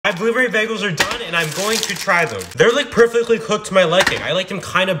My blueberry bagels are done, and I'm going to try them. They're like perfectly cooked to my liking. I like them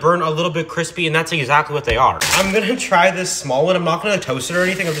kind of burnt, a little bit crispy, and that's exactly what they are. I'm gonna try this small one. I'm not gonna toast it or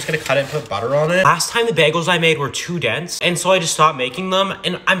anything. I'm just gonna cut it and put butter on it. Last time the bagels I made were too dense, and so I just stopped making them,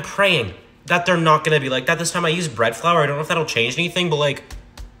 and I'm praying that they're not gonna be like that this time. I used bread flour. I don't know if that'll change anything, but like,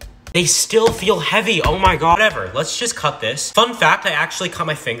 they still feel heavy. Oh my God. Whatever, let's just cut this. Fun fact, I actually cut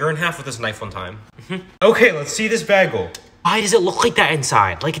my finger in half with this knife one time. Okay, let's see this bagel. Why does it look like that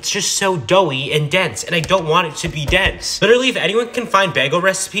inside? Like, it's just so doughy and dense, and I don't want it to be dense. Literally, if anyone can find bagel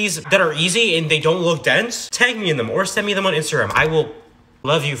recipes that are easy and they don't look dense, tag me in them or send me them on Instagram. I will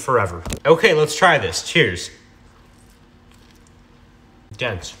love you forever. Okay, let's try this. Cheers.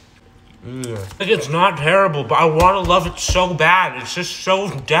 Dense. Like, it's not terrible, but I want to love it so bad. It's just so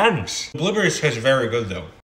dense. Blueberries taste very good, though.